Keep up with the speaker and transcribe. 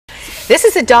This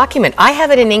is a document. I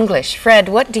have it in English. Fred,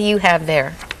 what do you have there?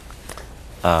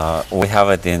 We have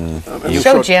it in...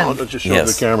 Show Jim. I'll just show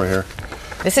the camera here.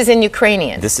 This is in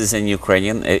Ukrainian. This is in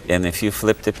Ukrainian, and if you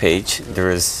flip the page, there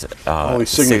is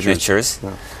signatures.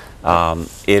 Yeah.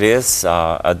 It is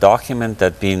a document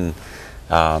that's been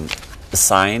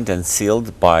signed and sealed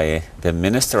by the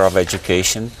Minister of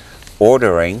Education,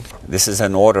 ordering, this is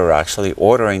an order actually,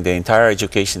 ordering the entire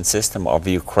education system of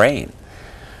Ukraine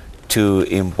to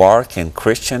embark in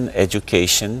Christian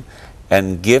education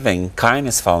and giving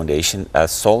Kindness Foundation a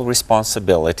sole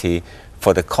responsibility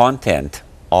for the content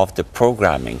of the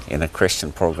programming in a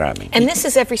Christian programming. And this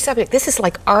is every subject. This is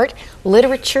like art,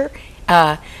 literature,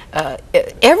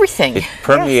 everything. It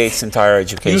permeates entire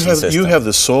education system. You have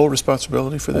the sole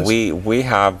responsibility for this? We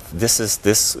have, this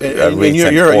and I mean,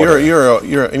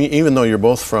 even though you're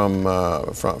both from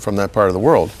that part of the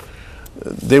world,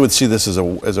 they would see this as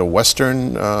a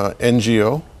Western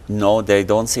NGO? No, they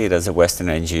don't see it as a Western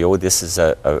NGO. This is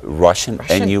a Russian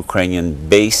and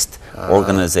Ukrainian-based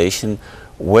organization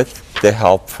with the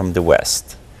help from the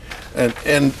West.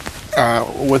 And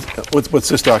what's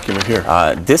this document here?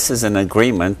 This is an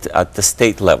agreement at the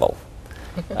state level.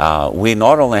 We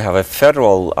not only have a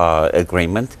federal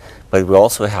agreement, but we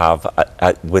also have,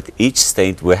 with each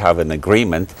state, we have an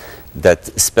agreement that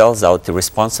spells out the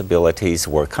responsibilities,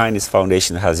 where Kindness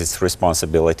Foundation has its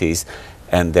responsibilities,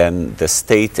 and then the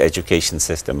state education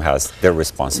system has their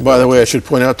responsibilities. By the way, I should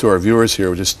point out to our viewers here,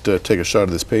 we'll just take a shot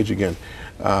of this page again.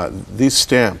 These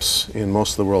stamps in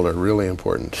most of the world are really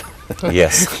important.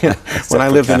 Yes. When I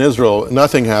lived in Israel,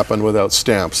 nothing happened without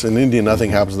stamps. In India,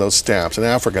 nothing happens without stamps. In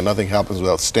Africa, nothing happens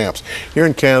without stamps. Here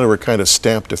in Canada, we're kind of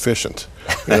stamp deficient,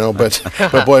 you know. But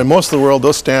boy, in most of the world,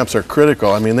 those stamps are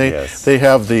critical. I mean, they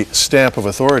have the stamp of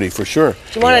authority for sure.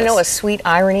 Do you want to know a sweet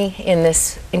irony in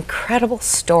this incredible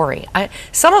story?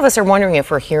 Some of us are wondering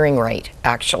if we're hearing right,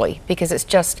 actually, because it's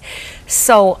just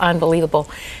so unbelievable.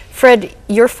 Fred,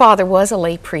 your father was a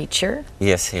lay preacher.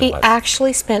 Yes, he was. He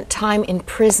actually spent time in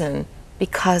prison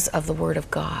because of the Word of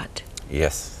God.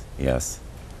 Yes, yes.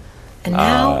 And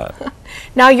now,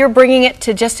 now you're bringing it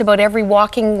to just about every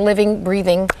walking, living,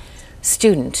 breathing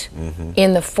student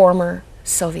in the former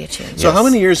Soviet Union. So how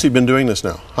many years have you been doing this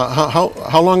now?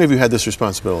 How long have you had this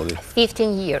responsibility?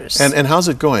 15 years. And how's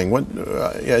it going? What,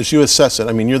 as you assess it,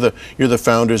 I mean, you're the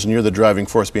founders and you're the driving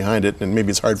force behind it, and maybe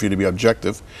it's hard for you to be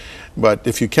objective, but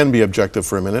if you can be objective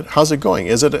for a minute, how's it going?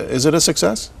 Is it a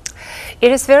success?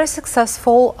 It is very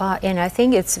successful, and I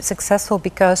think it's successful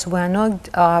because we're not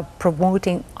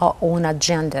promoting our own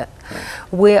agenda.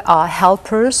 We are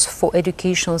helpers for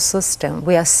educational system.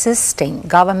 We are assisting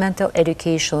governmental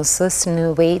educational system in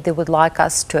a way they would like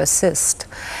us to assist.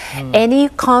 Any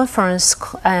conference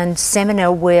and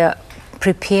seminar we're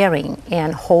preparing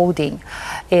and holding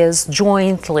is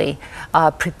jointly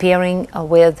preparing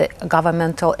with the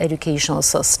governmental educational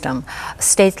system,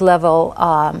 state level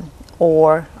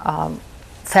or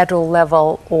federal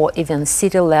level or even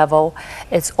city level.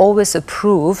 It's always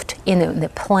approved in the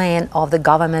plan of the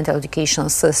governmental educational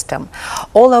system.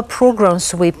 All our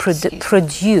programs we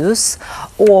produce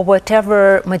or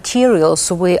whatever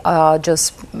materials we are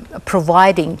just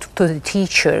providing to the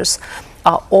teachers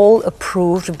are all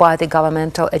approved by the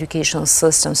governmental educational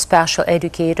system, special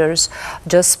educators,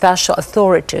 just special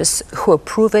authorities who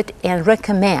approve it and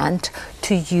recommend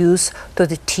to use to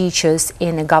the teachers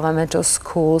in the governmental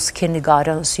schools,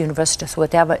 kindergartens, universities,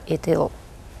 whatever it is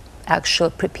actually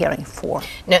preparing for.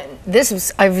 Now,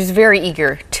 I was very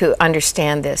eager to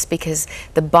understand this because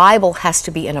the Bible has to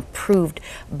be an approved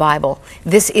Bible.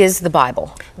 This is the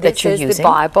Bible that you're using. This is the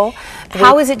Bible.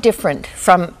 How is it different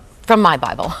from my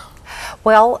Bible?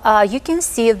 Well, you can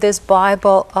see this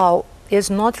Bible is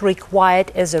not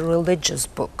required as a religious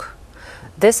book.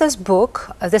 This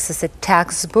is a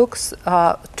textbook.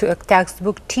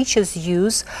 Textbook teachers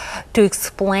use to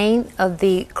explain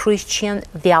the Christian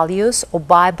values or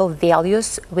Bible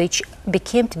values, which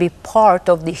became to be part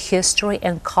of the history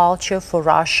and culture for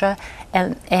Russia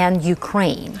and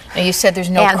Ukraine. And you said there's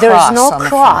no cross. There's no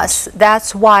cross.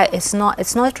 That's why it's not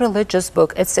a religious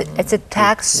book. It's a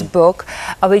textbook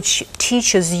which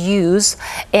teachers use.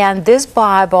 And this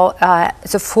Bible,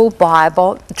 it's a full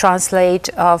Bible, translate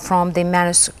from the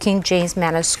King James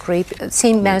manuscript,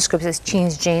 same manuscript as King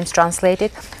James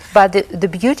translated. But the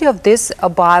beauty of this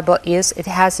Bible is it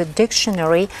has a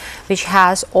dictionary which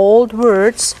has old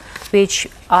words which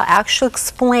actually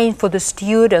explain for the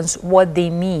students what they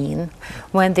mean.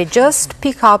 When they just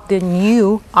pick up the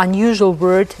new, unusual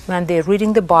word, when they're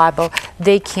reading the Bible,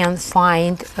 they can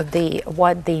find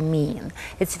what they mean.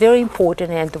 It's very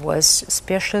important, and it was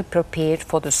especially prepared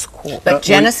for the school. But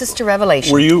Genesis to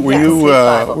Revelation. Were you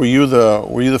Bible.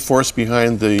 the force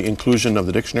behind the inclusion of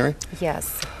the dictionary?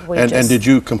 Yes. And did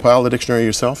you compile the dictionary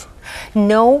yourself?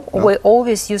 No, we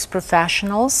always use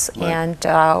professionals, and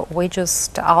we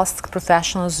just ask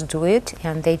professionals to do it,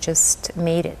 and they just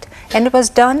made it. And it was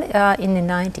done in the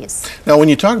 90s. Now, when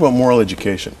you talk about moral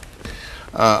education,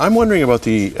 I'm wondering about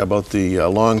the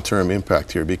long-term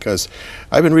impact here, because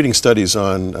I've been reading studies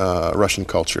on Russian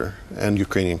culture and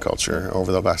Ukrainian culture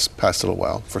over the past little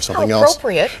while for something else.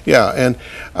 Appropriate. Yeah, and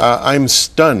I'm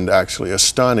stunned, actually,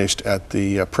 astonished at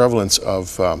the prevalence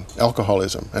of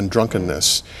alcoholism and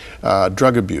drunkenness,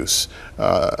 drug abuse,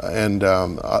 and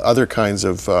other kinds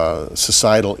of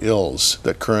societal ills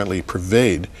that currently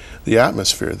pervade the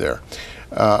atmosphere there.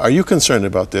 Are you concerned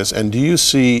about this, and do you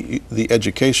see the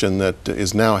education that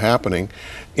is now happening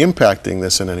impacting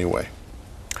this in any way?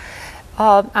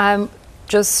 I'm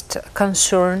just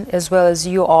concerned, as well as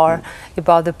you are,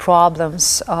 about the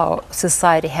problems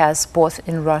society has both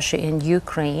in Russia and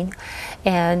Ukraine.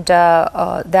 And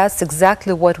that's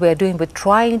exactly what we're doing. We're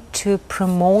trying to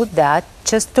promote that,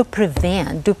 just to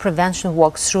do prevention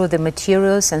work through the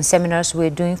materials and seminars we're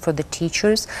doing for the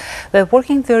teachers. We're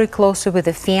working very closely with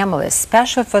the families.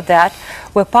 Especially for that,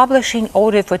 we're publishing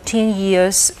already for 10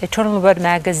 years Eternal Word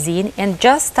magazine, and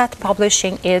just start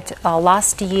publishing it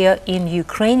last year in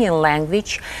Ukrainian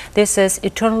language. This is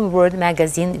Eternal Word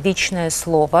magazine, Вечное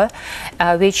Слово,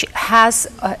 which has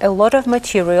a lot of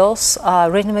materials,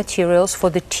 written materials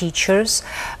for the teachers.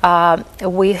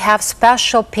 We have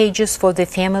special pages for the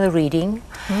family reading.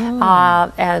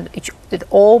 And it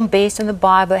all based on the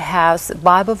Bible, has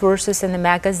Bible verses in the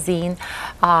magazine.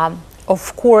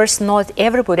 Of course, not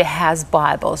everybody has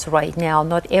Bibles right now.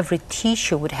 Not every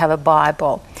teacher would have a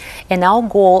Bible. And our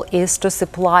goal is to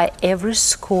supply every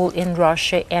school in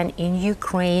Russia and in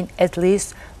Ukraine at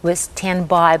least with 10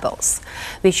 Bibles,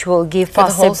 which will give for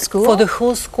the whole school? For the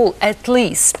whole school, at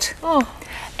least. Oh.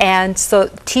 And so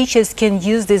teachers can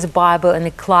use this Bible in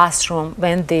the classroom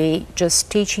when they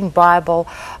just teaching Bible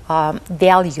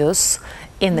values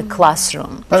in the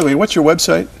classroom. By the way, what's your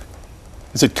website?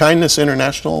 Is it Kindness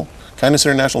International?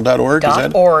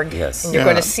 kindnessinternational.org? .org. Yes. And you're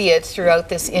going to see it throughout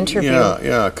this interview.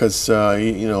 Yeah, because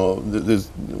you know,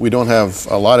 we don't have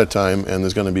a lot of time, and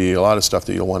there's going to be a lot of stuff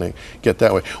that you'll want to get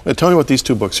that way. Well, tell me about these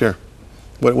two books here.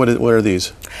 What are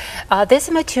these? These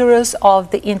are materials of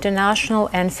the international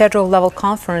and federal level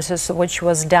conferences, which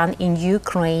was done in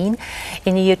Ukraine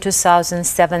in the year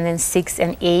 2007 and 6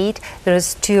 and 8.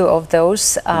 There's two of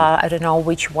those. I don't know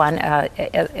which one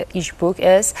each book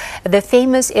is. The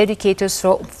famous educators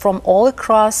from all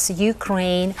across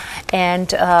Ukraine and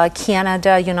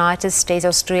Canada, United States,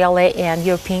 Australia, and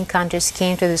European countries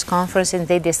came to this conference, and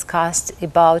they discussed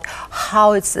about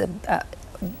how it's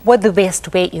what the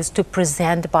best way is to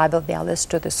present Bible values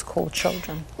to the school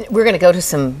children. We're going to go to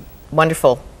some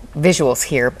wonderful visuals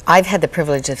here. I've had the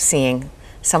privilege of seeing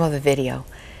some of the video,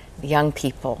 the young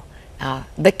people,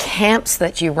 the camps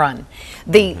that you run,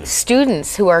 the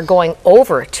students who are going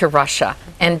over to Russia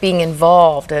and being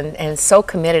involved and so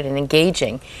committed and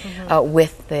engaging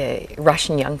with the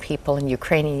Russian young people and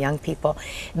Ukrainian young people.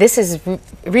 This is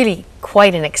really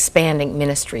quite an expanding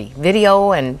ministry,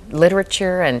 video and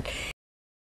literature and